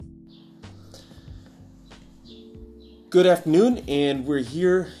Good afternoon, and we're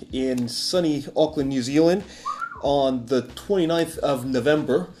here in sunny Auckland, New Zealand on the 29th of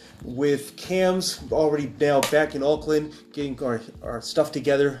November with Cam's already now back in Auckland, getting our stuff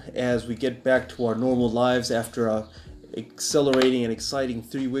together as we get back to our normal lives after a accelerating and exciting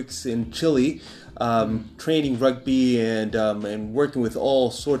 3 weeks in Chile, training rugby and working with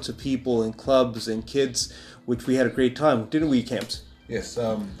all sorts of people and clubs and kids, which we had a great time, didn't we, Camps? Yes,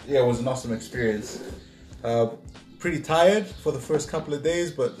 it was an awesome experience. Pretty tired for the first couple of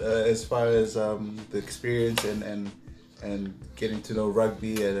days, but as far as the experience and getting to know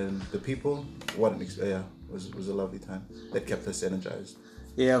rugby and the people, it was a lovely time. That kept us energized.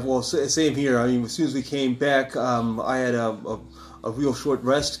 Yeah, well, same here. I mean, as soon as we came back, I had a real short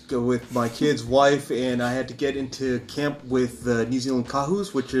rest with my kid's wife, and I had to get into camp with the New Zealand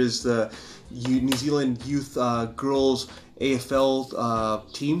Kahus, which is the New Zealand Youth Girls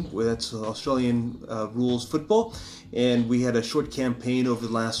AFL team, where that's Australian rules football. And we had a short campaign over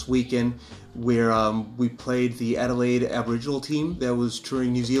the last weekend where we played the Adelaide Aboriginal team that was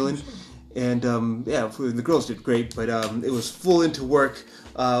touring New Zealand. And the girls did great, but it was full into work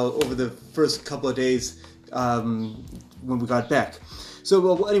over the first couple of days when we got back. So,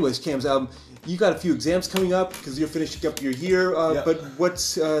 well, anyways, Cams, you got a few exams coming up because you're finishing up your year. But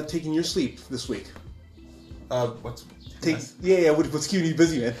what's taking your sleep this week? What's keeping you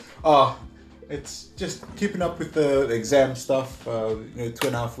busy, man? It's just keeping up with the exam stuff.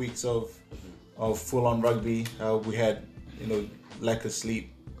 2.5 weeks of full-on rugby. We had lack of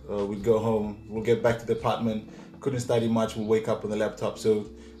sleep. We'd go home. We'll get back to the apartment. Couldn't study much. We'll wake up on the laptop. So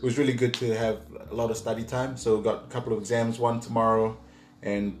it was really good to have a lot of study time. So got a couple of exams, 1 tomorrow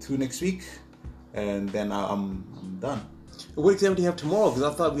and 2 next week, and then I'm done. What exam do you have tomorrow? Because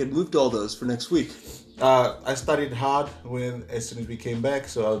I thought we had moved all those for next week. I studied hard as soon as we came back.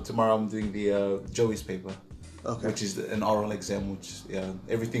 So tomorrow I'm doing the Joey's paper, which is an oral exam. Which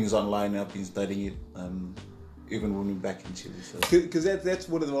everything is online. I've been studying it even when we're back in Chile. Because that's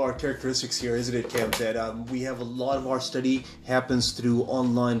one of our characteristics here, isn't it, Cam? That we have a lot of our study happens through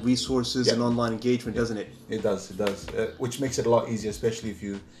online resources and online engagement, doesn't it? It does. Which makes it a lot easier, especially if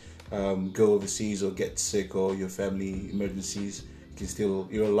you go overseas or get sick or your family emergencies.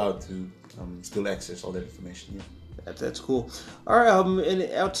 You're allowed to still access all that information. Yeah. That's cool. All right. And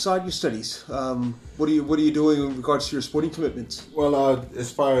outside your studies, what are you doing in regards to your sporting commitments? Well,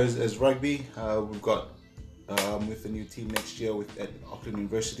 as far as rugby, we've got with the new team next year at Auckland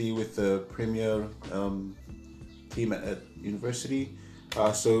University with the premier team at university.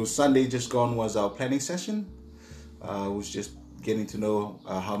 So Sunday just gone was our planning session. Was just getting to know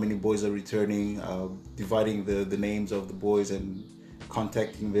how many boys are returning, dividing the names of the boys and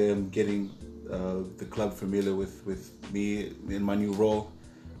contacting them, getting the club familiar with me in my new role.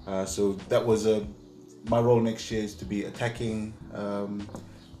 So that was my role next year is to be attacking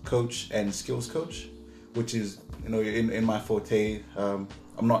coach and skills coach, which is in my forte. I'm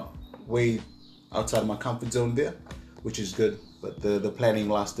not way outside my comfort zone there, which is good. But the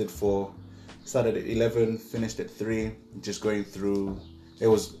planning started at 11, finished at 3, just going through. It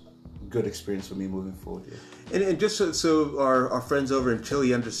was a good experience for me moving forward. Yeah. And just so our friends over in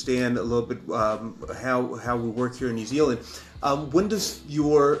Chile understand a little bit how we work here in New Zealand, when does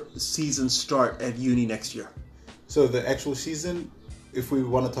your season start at uni next year? So the actual season, if we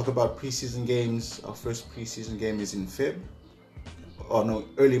want to talk about preseason games, our first preseason game is in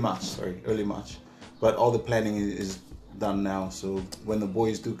early March. But all the planning is done now. So when the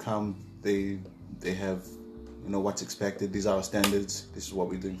boys do come, they have what's expected. These are our standards. This is what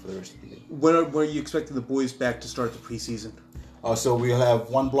we're doing for the rest of the year. When are you expecting the boys back to start the preseason? So we'll have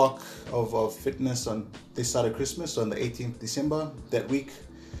one block of fitness on this side of Christmas, on the 18th December. That week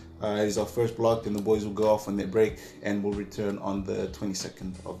is our first block, and the boys will go off on their break, and we'll return on the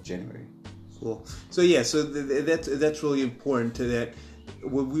 22nd of January. Cool. So that's really important to that.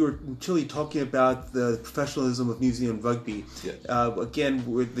 When we were in Chile talking about the professionalism of New Zealand rugby, again,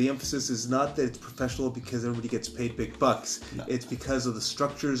 the emphasis is not that it's professional because everybody gets paid big bucks. No. It's because of the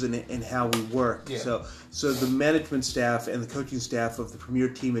structures and how we work. Yeah. So the management staff and the coaching staff of the premier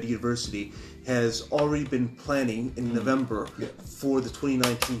team at university has already been planning in November for the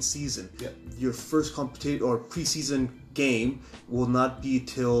 2019 season. Yeah. Your first competition or preseason game will not be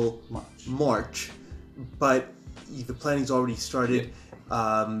till March, but the planning's already started. Yeah.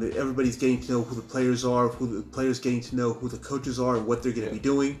 Everybody's getting to know who the players are, who the players getting to know who the coaches are and what they're going to be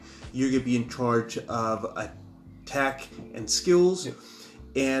doing. You're going to be in charge of attack and skills. Yeah.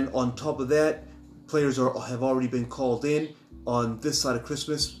 And on top of that, players have already been called in on this side of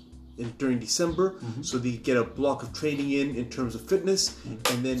Christmas during December. Mm-hmm. So they get a block of training in terms of fitness.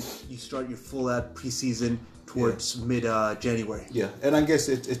 Mm-hmm. And then you start your full-out preseason towards mid January. Yeah, and I guess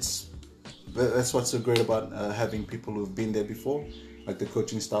that's what's so great about having people who've been there before, like the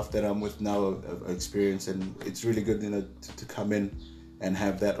coaching staff that I'm with now have experience, and it's really good, to come in and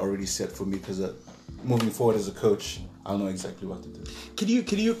have that already set for me, because moving forward as a coach, I'll know exactly what to do. Can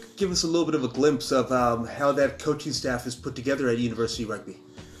you give us a little bit of a glimpse of how that coaching staff is put together at University Rugby?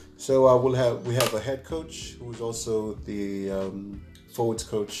 So we have a head coach who is also the forwards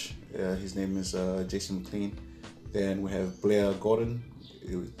coach. His name is Jason McLean. Then we have Blair Gordon,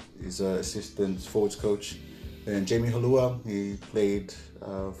 who is an assistant forwards coach. Then Jamie Halua, he played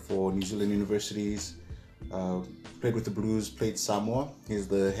for New Zealand universities, played with the Blues, played Samoa. He's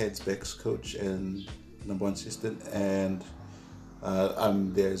the head specs coach and number one assistant, and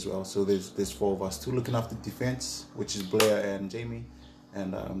I'm there as well. So there's four of us, two looking after defense, which is Blair and Jamie,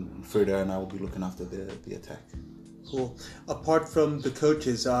 and Freda and I will be looking after the attack. Cool. Apart from the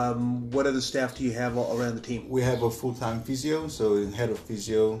coaches, what other staff do you have around the team? We have a full-time physio, so the head of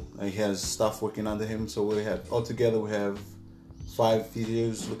physio, he has staff working under him. So we have 5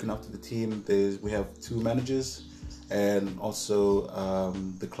 physios looking after the team. We have 2 managers, and also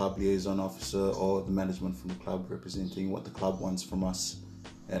the club liaison officer or the management from the club representing what the club wants from us,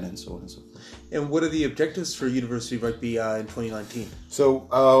 and so on and so forth. And what are the objectives for University Rugby in 2019? So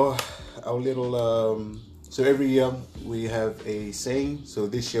our little... So every year we have a saying. So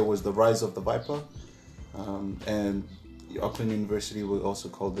this year was the Rise of the Viper, and Auckland University was also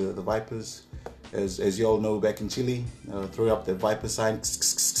called the Vipers. As you all know, back in Chile, throw up the Viper sign.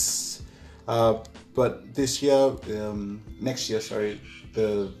 But this year, next year,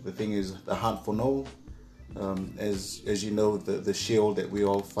 the thing is the Hunt for Noel. As you know, the shield that we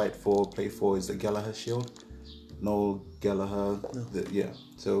all play for is the Gallagher Shield. Noel Gallagher,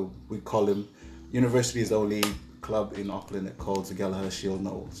 so we call him. University is the only club in Auckland that calls the Gallagher Shield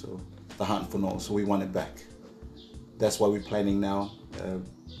Noel, so the Hunt for Noel. So we want it back. That's why we're planning now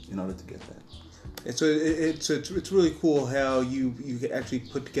in order to get that. And so it's really cool how you actually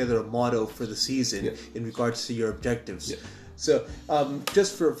put together a motto for the season in regards to your objectives. Yeah. So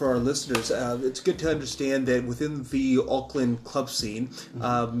just for our listeners, it's good to understand that within the Auckland club scene,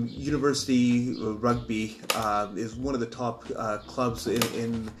 University Rugby is one of the top clubs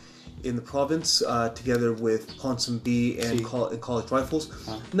in the province, together with Ponsonby and College Rifles.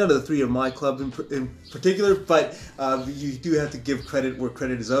 None of the 3 are my club in particular, but you do have to give credit where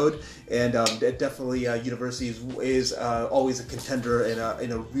credit is owed, and definitely University is always a contender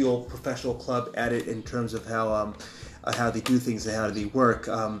and a real professional club at it in terms of how they do things and how they work.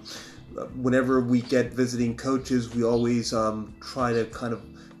 Whenever we get visiting coaches, we always try to kind of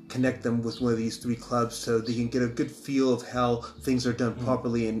connect them with one of these 3 clubs so they can get a good feel of how things are done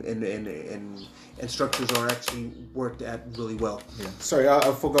properly and structures are actually worked at really well. Yeah. Sorry,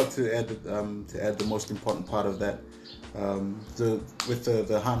 I forgot to add the most important part of that. With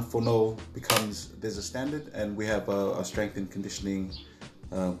the Hunt for Noel there's a standard, and we have a strength and conditioning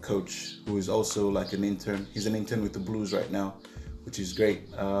coach who is also like an intern. He's an intern with the Blues right now, which is great.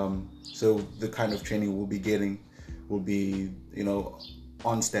 So the kind of training we'll be getting will be,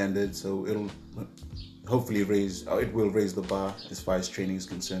 on standard, so it'll hopefully raise the bar as far as training is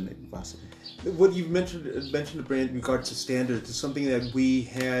concerned in varsity. What you've mentioned, Brand, in regards to standards, is something that we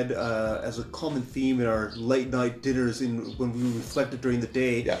had as a common theme in our late night dinners when we reflected during the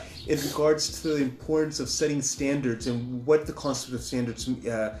day. Yeah. In regards to the importance of setting standards and what the concept of standards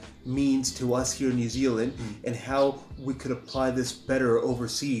means to us here in New Zealand, and how we could apply this better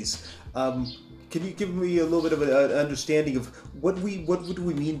overseas. Can you give me a little bit of an understanding of what do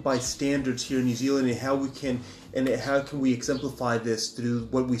we mean by standards here in New Zealand, and how can we exemplify this through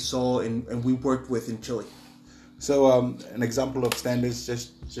what we saw and we worked with in Chile? So an example of standards,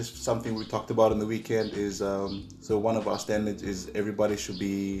 just something we talked about on the weekend, is so one of our standards is everybody should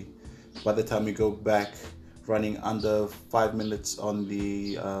be, by the time we go back, running under 5 minutes on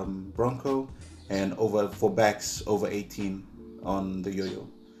the Bronco, and for backs over 18 on the yo-yo.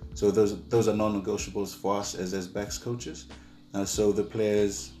 So those are non-negotiables for us as backs coaches. So the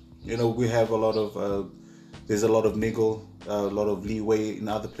players, we have there's a lot of niggle, a lot of leeway in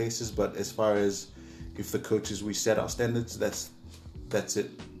other places. But as far as if the coaches, we set our standards, that's it.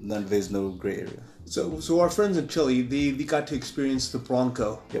 There's no gray area. So our friends in Chile, they got to experience the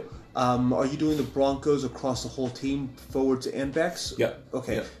Bronco. Yep. Are you doing the Broncos across the whole team, forwards and backs? Yeah.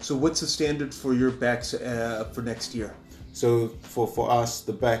 Okay. Yeah. So what's the standard for your backs for next year? So for us,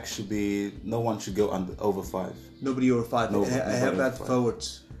 the back should be, no one should go over 5. Nobody over 5. How about the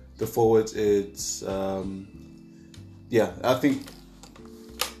forwards? The forwards, it's I think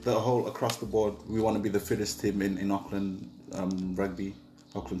the whole across the board, we want to be the fittest team in Auckland rugby.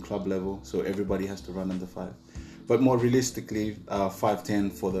 Auckland club level, so everybody has to run under 5. But more realistically,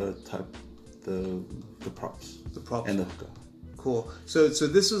 5'10" for the props. The props. And the hooker. Cool. So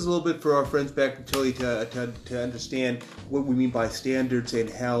this is a little bit for our friends back in Chile to understand what we mean by standards and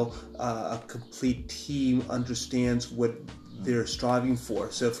how a complete team understands what they're striving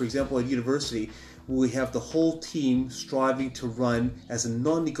for. So, for example, at university, we have the whole team striving to run as a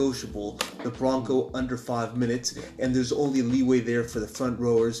non-negotiable the Bronco under 5 minutes, and there's only leeway there for the front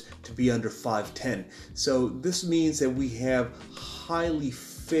rowers to be under 5'10". So this means that we have highly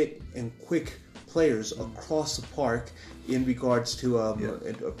fit and quick players across the park in regards to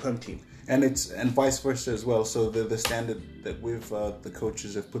a prem team, and vice versa as well. So the standard that we've the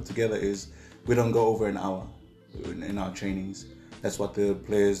coaches have put together is we don't go over an hour in our trainings. That's what the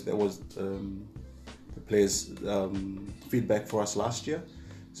players feedback for us last year.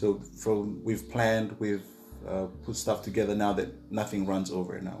 So we've put stuff together now that nothing runs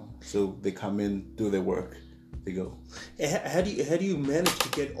over an hour. So they come in, do their work, they go. How do you manage to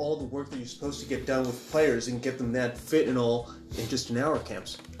get all the work that you're supposed to get done with players and get them that fit and all in just an hour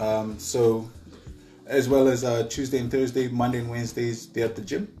camps? So as well as Tuesday and Thursday, Monday and Wednesdays, they're at the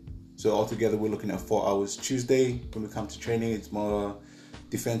gym. So altogether we're looking at 4 hours. Tuesday, when we come to training, it's more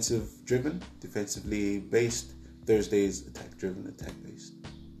defensively based. Thursday is attack based.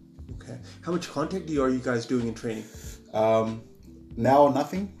 Okay. How much contact are you guys doing in training? Now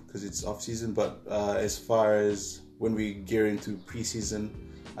nothing, because it's off season, but as far as when we gear into preseason,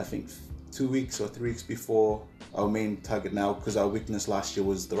 I think 2 weeks or 3 weeks before our main target now, because our weakness last year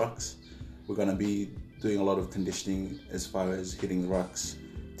was the rucks. We're going to be doing a lot of conditioning as far as hitting the rucks,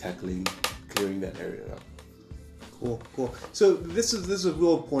 tackling, clearing that area up. Cool. So this is a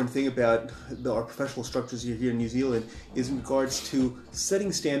real important thing about our professional structures here in New Zealand is in regards to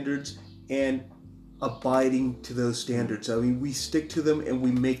setting standards and abiding to those standards. I mean, we stick to them and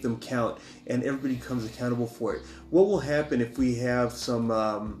we make them count, and everybody becomes accountable for it. What will happen if we have some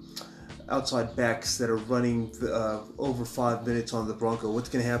outside backs that are running over 5 minutes on the Bronco? What's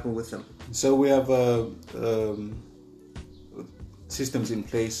going to happen with them? So we have systems in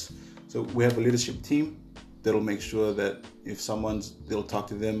place. So we have a leadership team that'll make sure that if they'll talk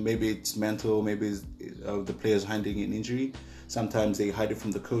to them. Maybe it's mental, maybe it's, the player's hiding an injury. Sometimes they hide it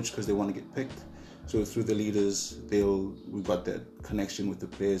from the coach because they want to get picked. So through the leaders, we've got that connection with the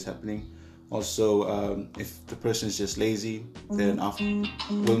players happening. Also, if the person is just lazy, then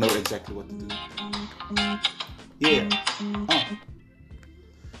we'll know exactly what to do. Yeah.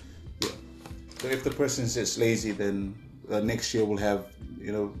 So if the person is just lazy, then next year we'll have,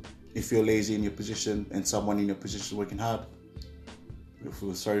 if you're lazy in your position and someone in your position is working hard, we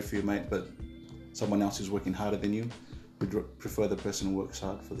feel sorry for you, mate, but someone else is working harder than you, we'd prefer the person who works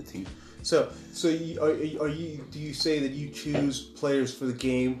hard for the team. So do you say that you choose players for the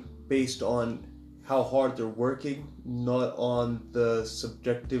game based on how hard they're working, not on the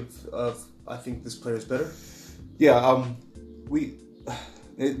subjective of I think this player is better? Yeah,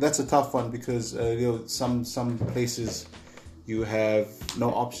 that's a tough one because some places you have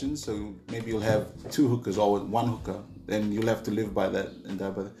no options, so maybe you'll have 2 hookers or 1 hooker, then you'll have to live by that and die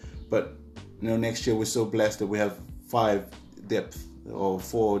by that. But next year we're so blessed that we have 5 depth or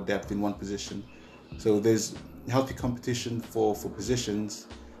 4 depth in one position, so there's healthy competition for positions.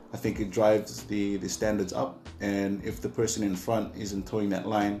 I think it drives the standards up, and if the person in front isn't towing that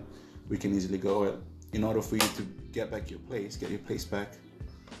line, we can easily go. In order for you to get your place back,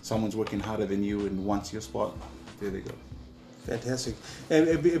 someone's working harder than you and wants your spot. There they go. Fantastic.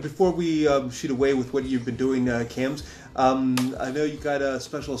 And before we shoot away with what you've been doing, Cams, I know you got a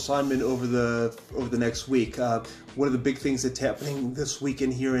special assignment over the next week. One of the big things that's happening this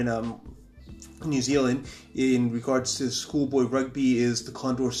weekend here in New Zealand in regards to schoolboy rugby is the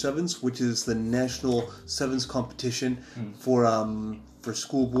Condor Sevens, which is the national sevens competition for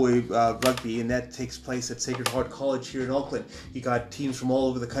schoolboy rugby, and that takes place at Sacred Heart College here in Auckland. You got teams from all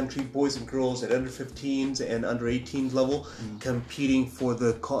over the country, boys and girls at under 15s and under 18s level, competing for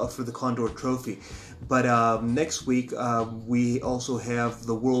the Condor Trophy. But next week we also have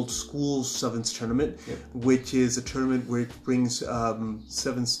the World Schools Sevens Tournament, which is a tournament where it brings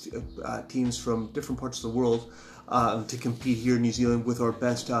sevens teams from different parts of the world to compete here in New Zealand with our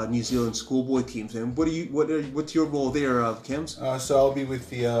best New Zealand schoolboy teams. And what's your role there, Cams? So I'll be with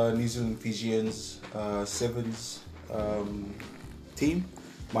the New Zealand Fijians sevens team.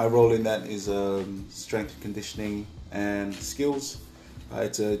 My role in that is strength and conditioning and skills.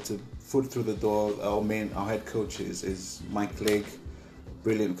 It's a foot through the door. Our head coach is Mike Legg,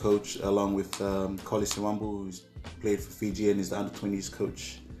 brilliant coach, along with Koli Siwambu, who's played for Fiji and is the under-20s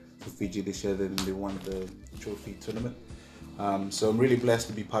coach for Fiji this year. Then they won the trophy tournament. So I'm really blessed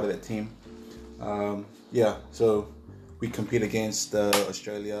to be part of that team. So we compete against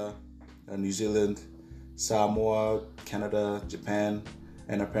Australia, New Zealand, Samoa, Canada, Japan,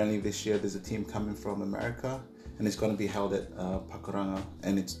 and apparently this year there's a team coming from America, and it's going to be held at Pakuranga,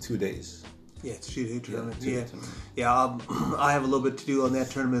 and it's 2 days. Yeah, it's a two-day tournament. I have a little bit to do on that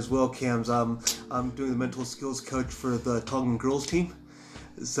tournament as well, Cams. I'm doing the mental skills coach for the Tongan girls team.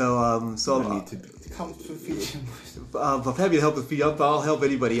 So I need to come to Fiji. I'm happy to help with Fiji. I'll help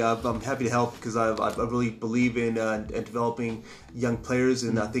anybody. I'm happy to help because I really believe in developing young players,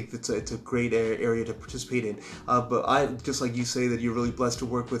 and I think it's a great area to participate in. But I, just like you say, that you're really blessed to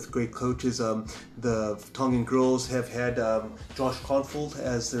work with great coaches. The Tongan girls have had Josh Confold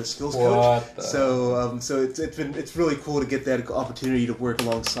as their skills coach. So it's really cool to get that opportunity to work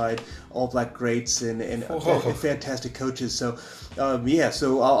alongside all black greats and fantastic coaches. So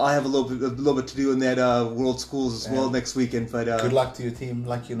so I have a little bit to do in that World Schools as well next weekend. But good luck to your team,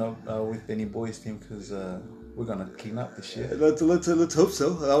 with any boys team, because we're gonna clean up this year. Let's hope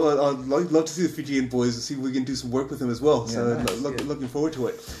so. I'd love to see the Fijian boys and see if we can do some work with them as well. Looking forward to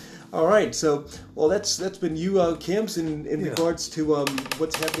it. All right, so that's been you, Cams, in regards to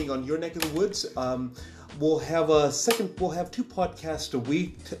what's happening on your neck of the woods. We'll have two podcasts a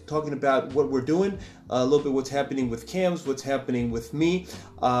week talking about what we're doing, a little bit what's happening with Cams, what's happening with me.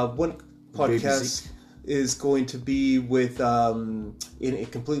 One podcast is going to be with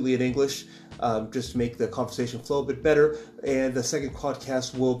completely in English, just to make the conversation flow a bit better. And the second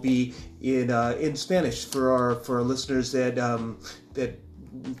podcast will be in Spanish for our listeners that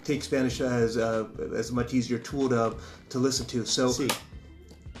take Spanish as a much easier tool to listen to. So.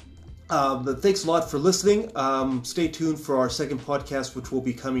 Thanks a lot for listening. Stay tuned for our second podcast, which will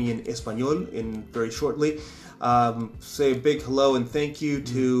be coming in Espanol very shortly. Say a big hello and thank you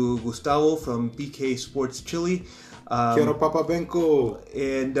to Gustavo from BK Sports Chile. Quiero Papa Benko.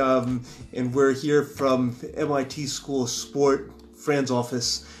 And we're here from MIT School of Sport, Fran's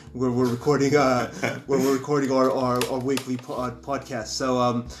office, where we're recording our weekly podcast.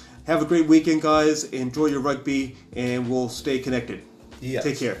 So have a great weekend, guys. Enjoy your rugby, and we'll stay connected. Yes.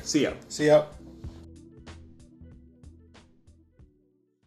 Take care. See ya. See ya.